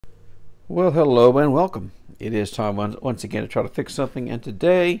Well, hello and welcome. It is time once again to try to fix something, and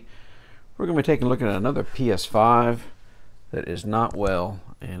today we're going to be taking a look at another PS5 that is not well,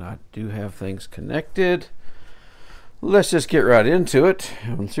 and I do have things connected. Let's just get right into it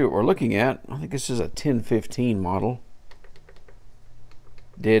and see what we're looking at. I think this is a 1015 model.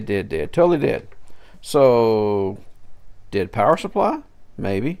 Dead, totally dead. So, dead power supply?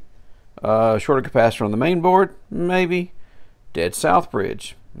 Maybe. Shorter capacitor on the main board? Maybe. Dead south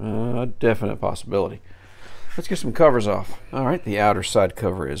bridge? A definite possibility. Let's get some covers off. Alright, the outer side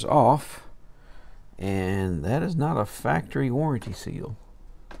cover is off, and that is not a factory warranty seal.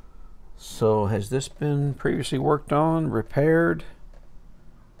 So has this been previously worked on, repaired?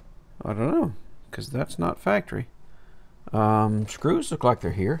 I don't know, because that's not factory. Screws look like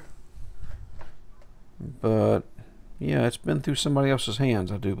they're here, but yeah, it's been through somebody else's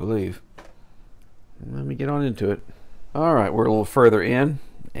hands, I do believe. Let me get on into it. Alright, we're a little further in,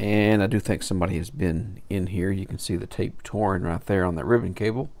 and I do think somebody has been in here. You can see the tape torn right there on that ribbon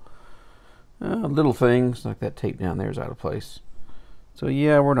cable. Little things like that tape down there is out of place. So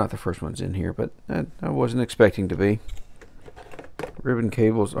yeah, we're not the first ones in here, but I wasn't expecting to be. Ribbon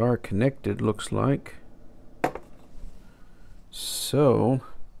cables are connected, looks like. So,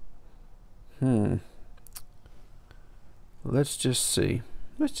 let's just see.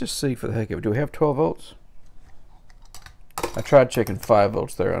 Let's just see for the heck of it. Do we have 12 volts? I tried checking 5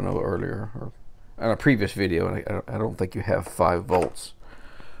 volts there, I know earlier, or on a previous video, and I don't think you have 5 volts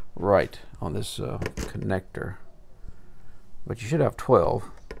right on this connector. But you should have 12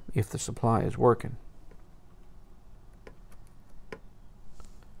 if the supply is working.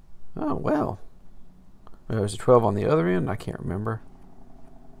 Oh, well. There's a 12 on the other end? I can't remember.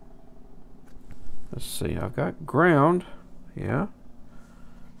 Let's see, I've got ground. Yeah.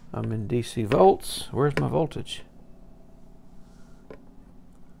 I'm in DC volts. Where's my voltage?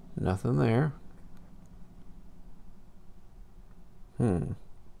 Nothing there.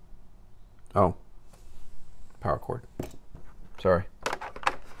 Oh. Power cord. Sorry.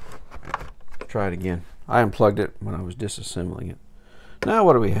 Try it again. I unplugged it when I was disassembling it. Now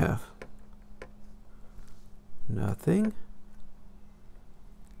what do we have? Nothing.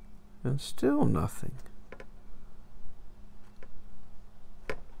 And still nothing.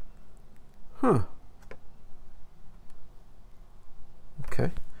 Huh.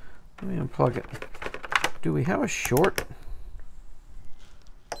 Okay. Let me unplug it. Do we have a short?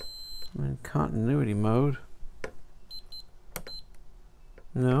 I'm in continuity mode.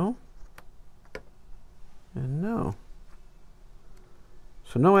 No. And no.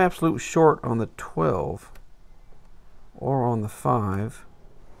 So no absolute short on the 12 or on the 5.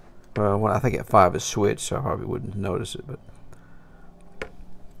 Well, I think at 5 is switched, so I probably wouldn't notice it, but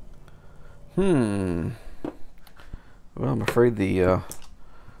well, I'm afraid the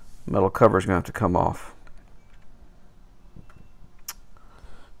metal cover is going to have to come off.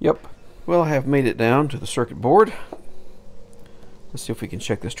 Yep. Well, I have made it down to the circuit board. Let's see if we can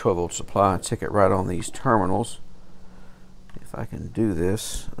check this 12 volt supply and stick it right on these terminals. If I can do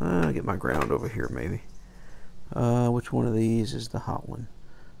this, I'll get my ground over here maybe. Which one of these is the hot one?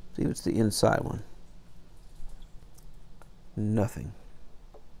 See if it's the inside one. Nothing.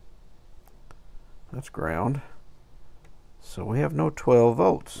 That's ground. So we have no 12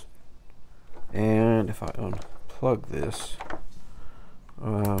 volts. And if I unplug this,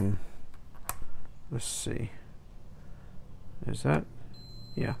 let's see. Is that?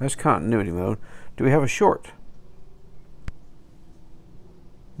 Yeah, that's continuity mode. Do we have a short?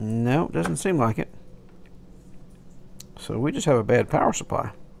 No, doesn't seem like it. So we just have a bad power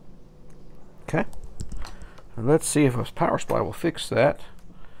supply. Okay. Let's see if a power supply will fix that.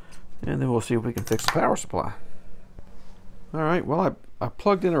 And then we'll see if we can fix the power supply. Alright, well I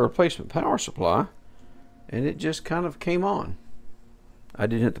plugged in a replacement power supply and it just kind of came on. I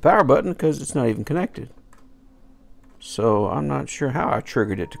didn't hit the power button because it's not even connected. So I'm not sure how I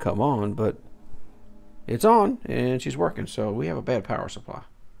triggered it to come on, but it's on and she's working, so we have a bad power supply.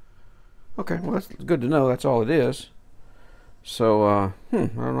 Okay, well that's good to know, that's all it is. So,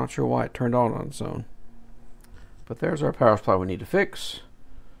 I'm not sure why it turned on its own. But there's our power supply we need to fix.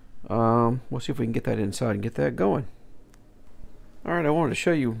 We'll see if we can get that inside and get that going. Alright, I wanted to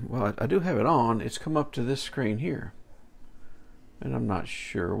show you, well, I do have it on. It's come up to this screen here. And I'm not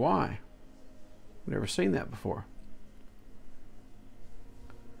sure why. I've never seen that before.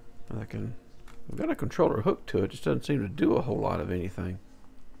 I've got a controller hooked to it. Just doesn't seem to do a whole lot of anything.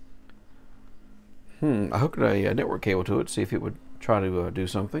 I hooked a network cable to it to see if it would try to do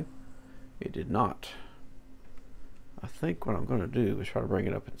something. It did not. I think what I'm going to do is try to bring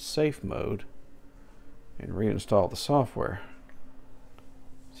it up in safe mode and reinstall the software.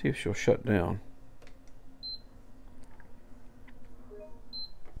 See if she'll shut down.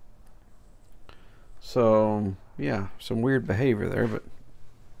 So, yeah, some weird behavior there, but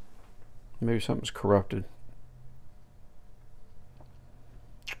maybe something's corrupted.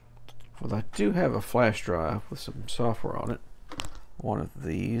 Well, I do have a flash drive with some software on it. One of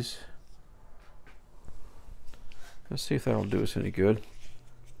these. Let's see if that'll do us any good.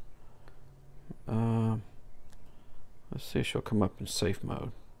 Let's see if she'll come up in safe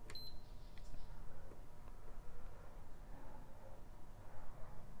mode.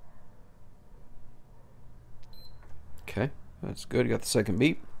 Okay, that's good. Got the second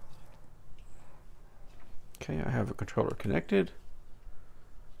beep. Okay, I have a controller connected.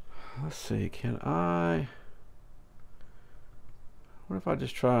 Let's see, can I... What if I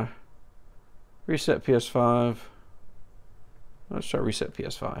just try reset PS5? Let's try reset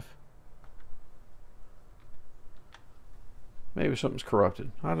PS5. Maybe something's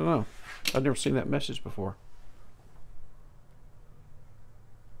corrupted. I don't know. I've never seen that message before.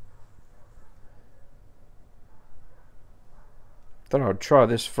 Thought I would try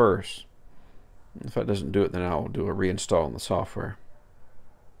this first. If that doesn't do it, then I'll do a reinstall in the software.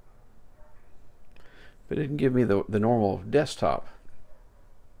 But it didn't give me the normal desktop.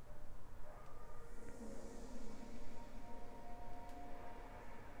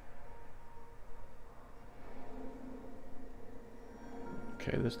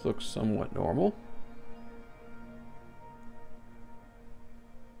 Okay, this looks somewhat normal.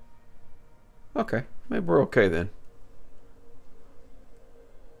 Okay, maybe we're okay then.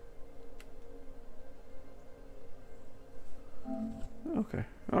 Okay,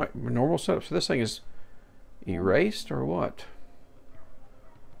 alright, normal setup. So this thing is erased or what?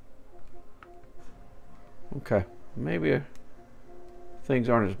 Okay, maybe things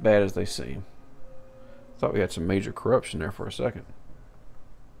aren't as bad as they seem. Thought we had some major corruption there for a second.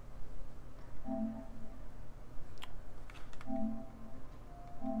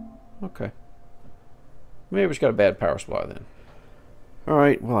 Okay. Maybe we just got a bad power supply then.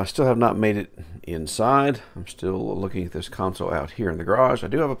 Alright, well I still have not made it inside. I'm still looking at this console out here in the garage. I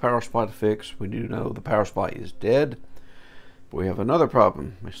do have a power supply to fix. We do know the power supply is dead. But we have another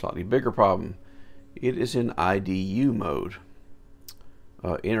problem, a slightly bigger problem. It is in IDU mode.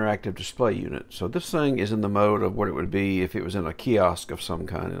 Interactive display unit. So this thing is in the mode of what it would be if it was in a kiosk of some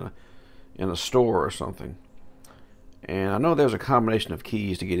kind, in a store or something. And I know there's a combination of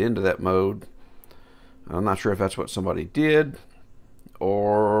keys to get into that mode. I'm not sure if that's what somebody did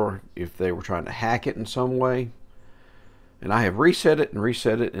or if they were trying to hack it in some way. And I have reset it,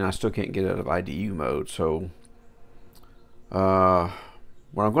 and I still can't get out of IDU mode. So what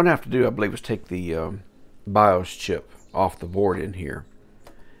I'm going to have to do, I believe, is take the BIOS chip off the board in here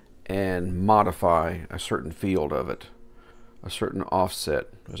and modify a certain field of it, a certain offset.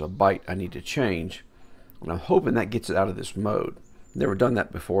 There's a byte I need to change, and I'm hoping that gets it out of this mode. Never done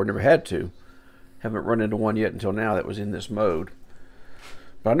that before, never had to. Haven't run into one yet until now that was in this mode.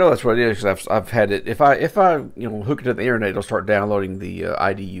 But I know that's what it is because I've had it. If I hook it to the internet, it'll start downloading the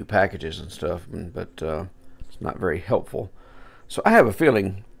IDU packages and stuff. But it's not very helpful. So I have a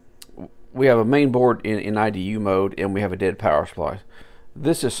feeling we have a main board in IDU mode and we have a dead power supply.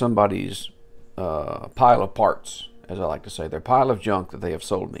 This is somebody's pile of parts, as I like to say. Their pile of junk that they have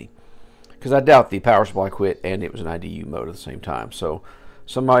sold me. Because I doubt the power supply quit and it was in IDU mode at the same time. So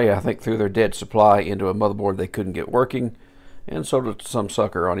somebody, I think, threw their dead supply into a motherboard they couldn't get working and sold it to some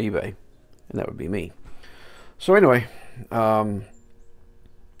sucker on eBay. And that would be me. So anyway, let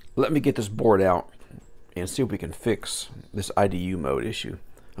me get this board out and see if we can fix this IDU mode issue.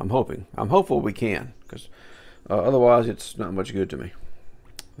 I'm hopeful we can, because otherwise it's not much good to me.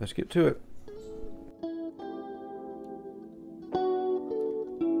 Let's get to it.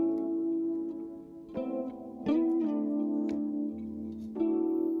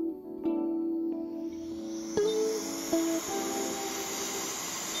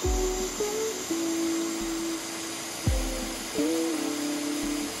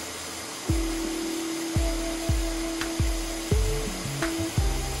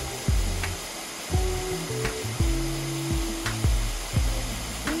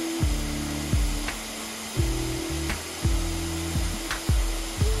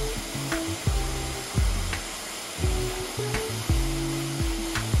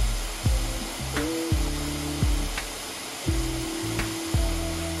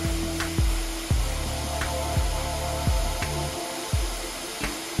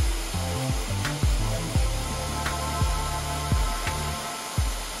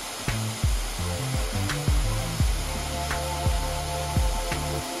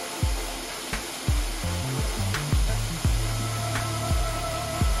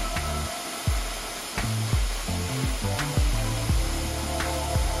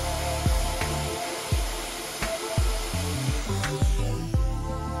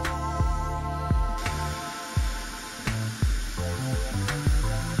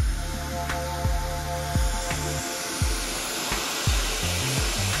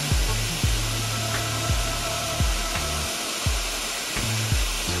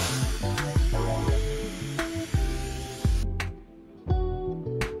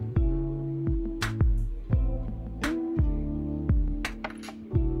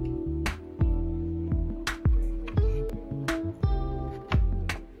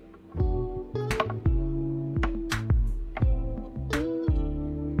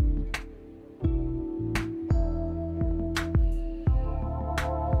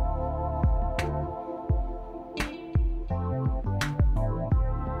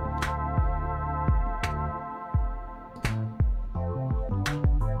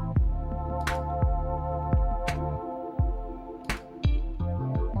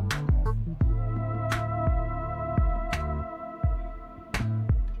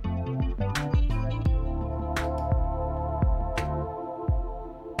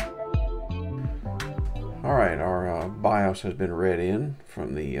 Alright, our BIOS has been read in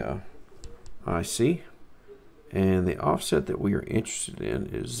from the IC, and the offset that we are interested in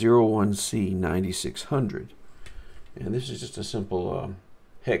is 01C9600, and this is just a simple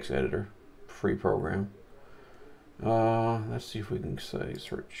hex editor, free program. Let's see if we can say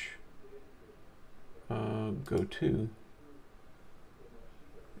search, go to,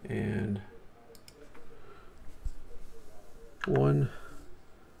 and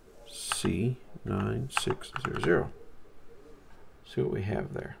 1C9600. See what we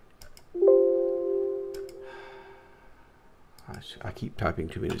have there. I keep typing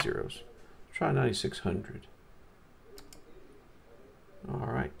too many zeros. Try 9600.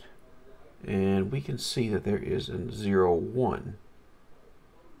 Alright. And we can see that there is a 01.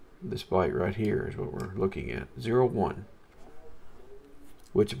 This byte right here is what we're looking at. 01.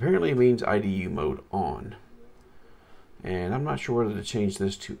 Which apparently means IDU mode on. And I'm not sure whether to change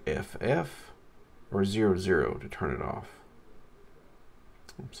this to FF or 00 to turn it off.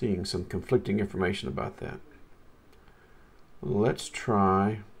 I'm seeing some conflicting information about that. Let's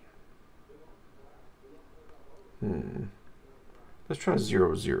try. Let's try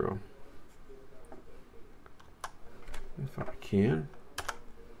 00. If I can.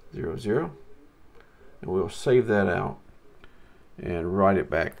 00. And we'll save that out and write it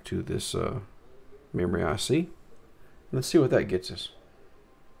back to this memory IC. Let's see what that gets us.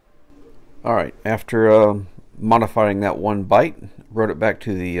 Alright, after modifying that one byte, wrote it back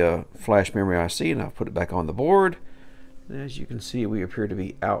to the flash memory IC, and I've put it back on the board. As you can see, we appear to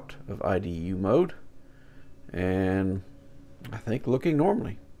be out of IDU mode, and I think looking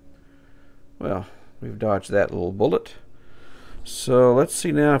normally. Well, we've dodged that little bullet. So let's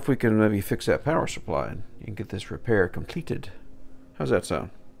see now if we can maybe fix that power supply and get this repair completed. How's that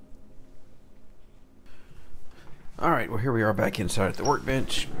sound? Alright, well here we are back inside at the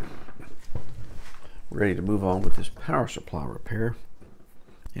workbench. Ready to move on with this power supply repair.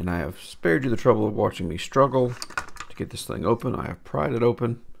 And I have spared you the trouble of watching me struggle to get this thing open. I have pried it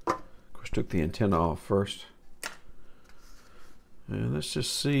open. Of course, took the antenna off first. And let's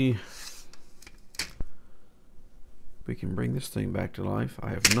just see if we can bring this thing back to life. I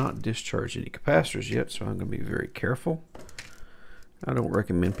have not discharged any capacitors yet, so I'm going to be very careful. I don't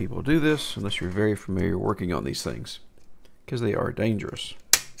recommend people do this unless you're very familiar working on these things, because they are dangerous.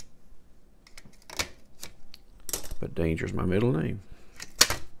 But danger is my middle name.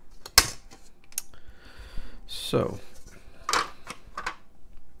 So,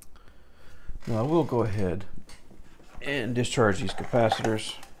 now I will go ahead and discharge these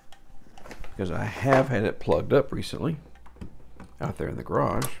capacitors, because I have had it plugged up recently out there in the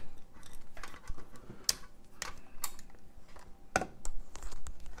garage.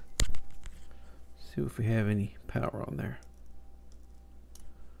 See if we have any power on there.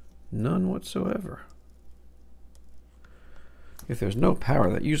 None whatsoever. If there's no power,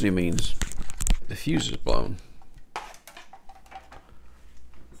 that usually means the fuse is blown.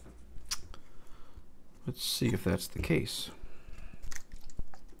 Let's see if that's the case.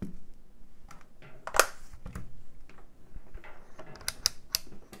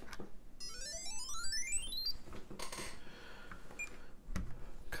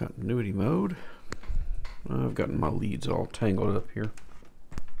 Continuity mode. I've gotten my leads all tangled up here.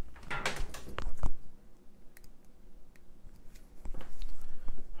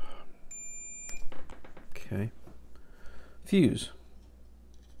 Okay. Fuse.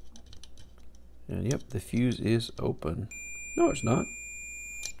 And yep, the fuse is open. No, it's not.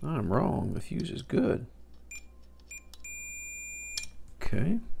 I'm wrong. The fuse is good.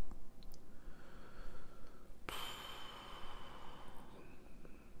 Okay.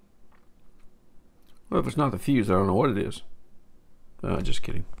 Well, if it's not the fuse, I don't know what it is. Just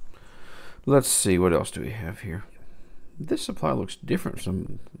kidding. Let's see, what else do we have here? This supply looks different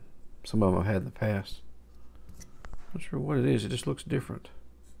from some of them I've had in the past. Not sure what it is, it just looks different.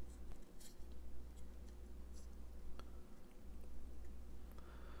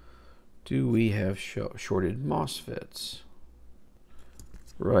 Do we have shorted MOSFETs?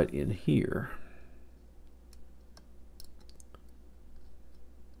 Right in here.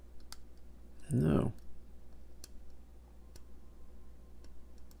 No.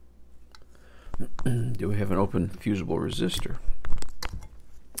 Do we have an open fusible resistor?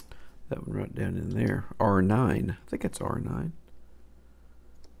 That one right down in there. R9. I think that's R9.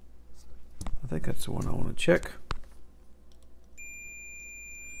 I think that's the one I want to check.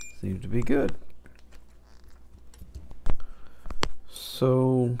 Seems to be good.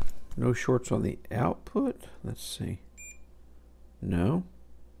 So, no shorts on the output. Let's see. No.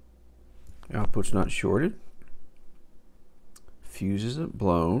 Output's not shorted. Fuse isn't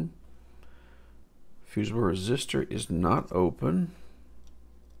blown. Fusible resistor is not open.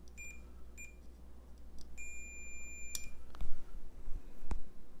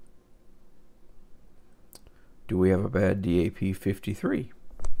 Do we have a bad DAP 53?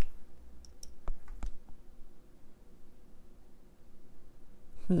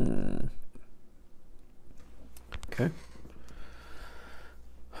 Okay.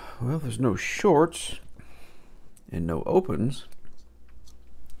 Well, there's no shorts and no opens.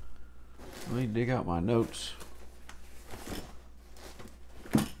 Let me dig out my notes.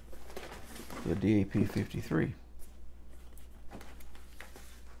 The DAP 53.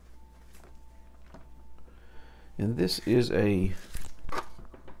 And this is a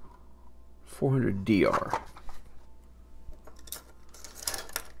 400 DR.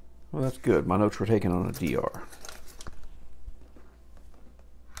 Well, that's good. My notes were taken on a DR.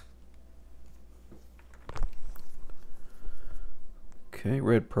 Okay,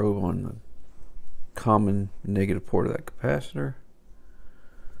 red probe on the common negative port of that capacitor.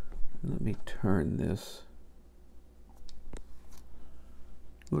 Let me turn this.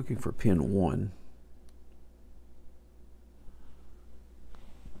 Looking for pin 1.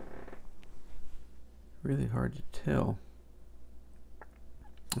 Really hard to tell.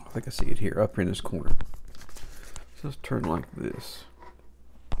 I think I see it here, up in this corner. So let's turn like this.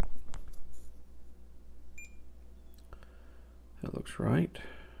 That looks right.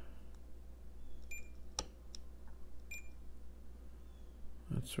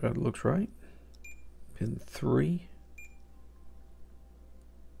 That looks right. Pin 3.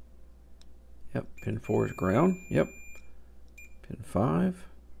 Yep, pin 4 is ground. Yep. Pin 5.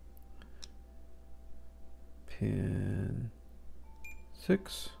 Pin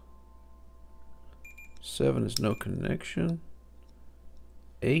 6. 7 is no connection.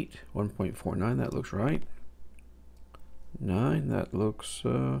 8, 1.49, that looks right. 9, that looks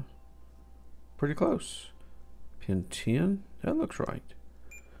pretty close. Pin 10, that looks right.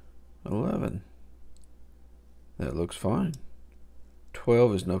 11, that looks fine.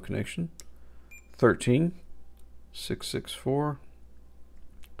 12 is no connection. 13, 664.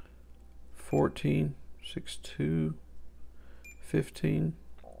 14, 62. 15,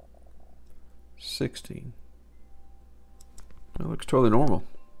 16. That looks totally normal.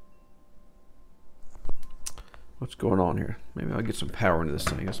 What's going on here? Maybe I'll get some power into this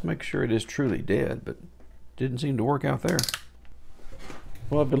thing. Let's make sure it is truly dead, but didn't seem to work out there.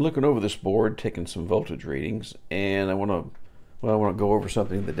 Well, I've been looking over this board, taking some voltage readings, and I want to go over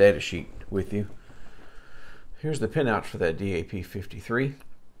something in the data sheet with you. Here's the pinouts for that DAP 53,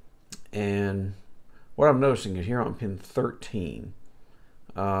 and what I'm noticing is here on pin 13,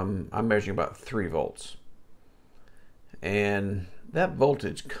 I'm measuring about 3 volts. And that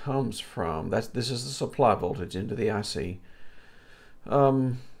voltage comes from, this is the supply voltage into the IC.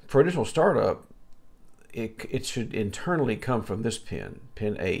 For initial startup, it should internally come from this pin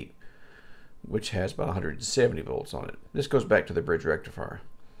 8, which has about 170 volts on it. This goes back to the bridge rectifier.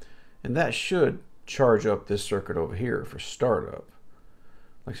 And that should charge up this circuit over here for startup.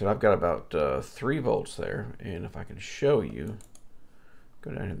 Like I said, I've got about 3 volts there, and if I can show you,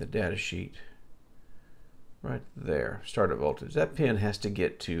 go down in the data sheet, right there, startup voltage. That pin has to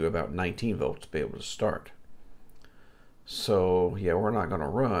get to about 19 volts to be able to start. So yeah, we're not going to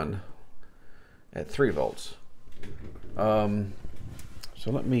run at 3 volts. So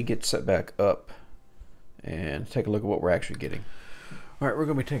let me get set back up and take a look at what we're actually getting. All right, we're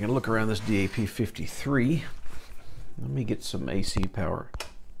going to be taking a look around this DAP 53. Let me get some AC power,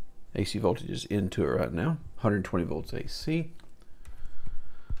 AC voltages into it right now. 120 volts AC.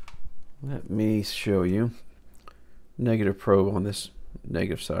 Let me show you negative probe on this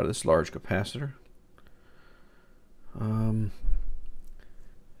negative side of this large capacitor.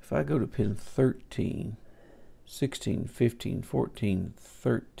 If I go to pin 13, 16, 15, 14,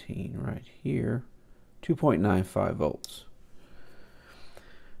 13 right here, 2.95 volts.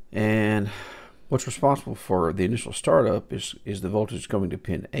 And what's responsible for the initial startup is the voltage coming to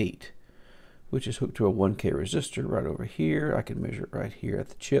pin 8, which is hooked to a 1K resistor right over here. I can measure it right here at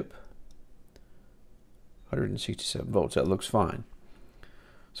the chip. 167 volts, that looks fine.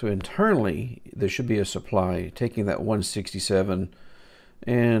 So internally, there should be a supply taking that 167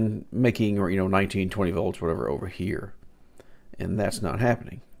 and making, 19, 20 volts, whatever, over here. And that's not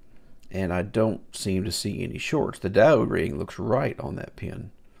happening. And I don't seem to see any shorts. The diode reading looks right on that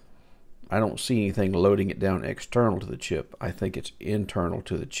pin. I don't see anything loading it down external to the chip. I think it's internal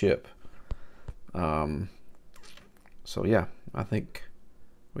to the chip. So yeah, I think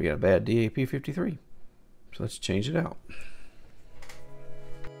we got a bad DAP 53. So let's change it out.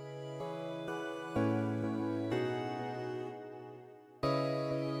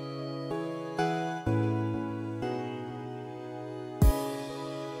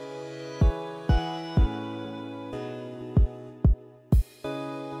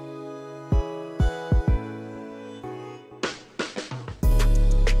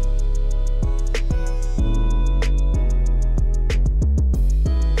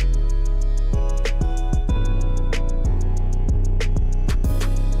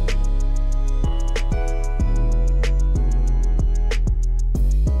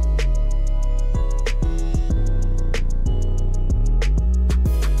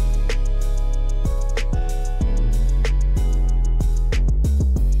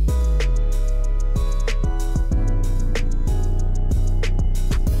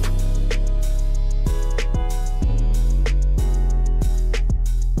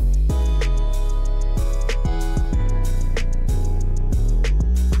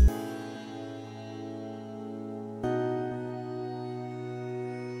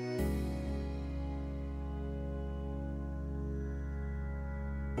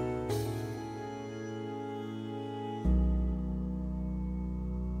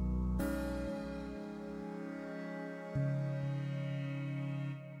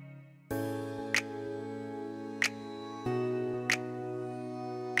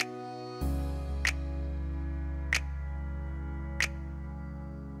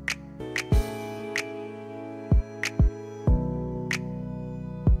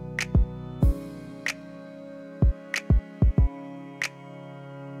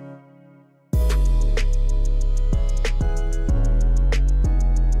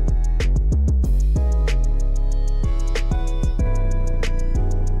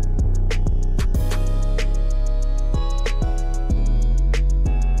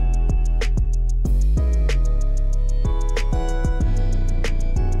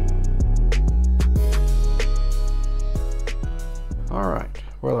 All right,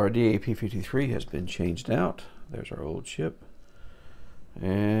 well, our DAP53 has been changed out. There's our old chip.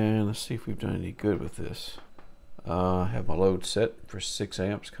 And let's see if we've done any good with this. I have my load set for 6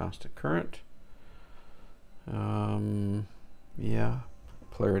 amps constant current. Yeah,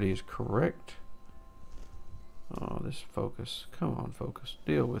 polarity is correct. Oh, this focus. Come on, focus.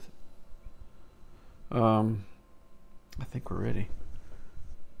 Deal with it. I think we're ready.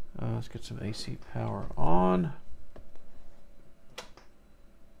 Let's get some AC power on.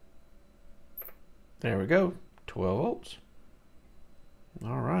 There we go. 12 volts.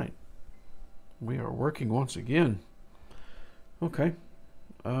 All right. We are working once again. Okay.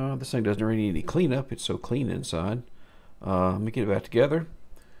 This thing doesn't really need any cleanup. It's so clean inside. Let me get it back together,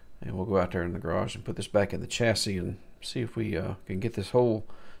 and we'll go out there in the garage and put this back in the chassis and see if we can get this whole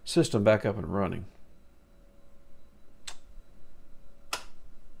system back up and running.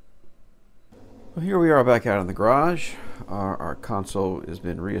 Well, here we are back out in the garage. Our console has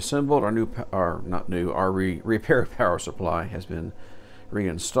been reassembled. Our repair power supply has been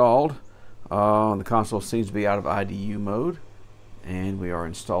reinstalled. The console seems to be out of IDU mode, and we are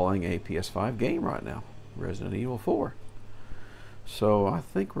installing a PS5 game right now, Resident Evil 4. So I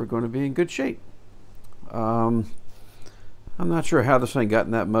think we're going to be in good shape. I'm not sure how this thing got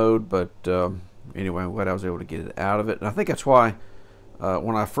in that mode, but anyway, I'm glad I was able to get it out of it. And I think that's why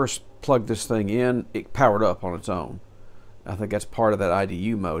when I first plugged this thing in, it powered up on its own. I think that's part of that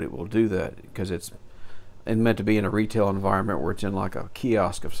IDU mode. It will do that because it's meant to be in a retail environment where it's in like a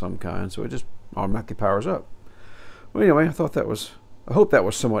kiosk of some kind, so it just automatically powers up. Well, anyway, I hope that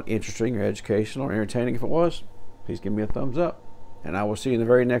was somewhat interesting or educational or entertaining. If it was, please give me a thumbs up, and I will see you in the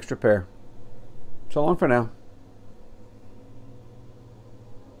very next repair. So long for now.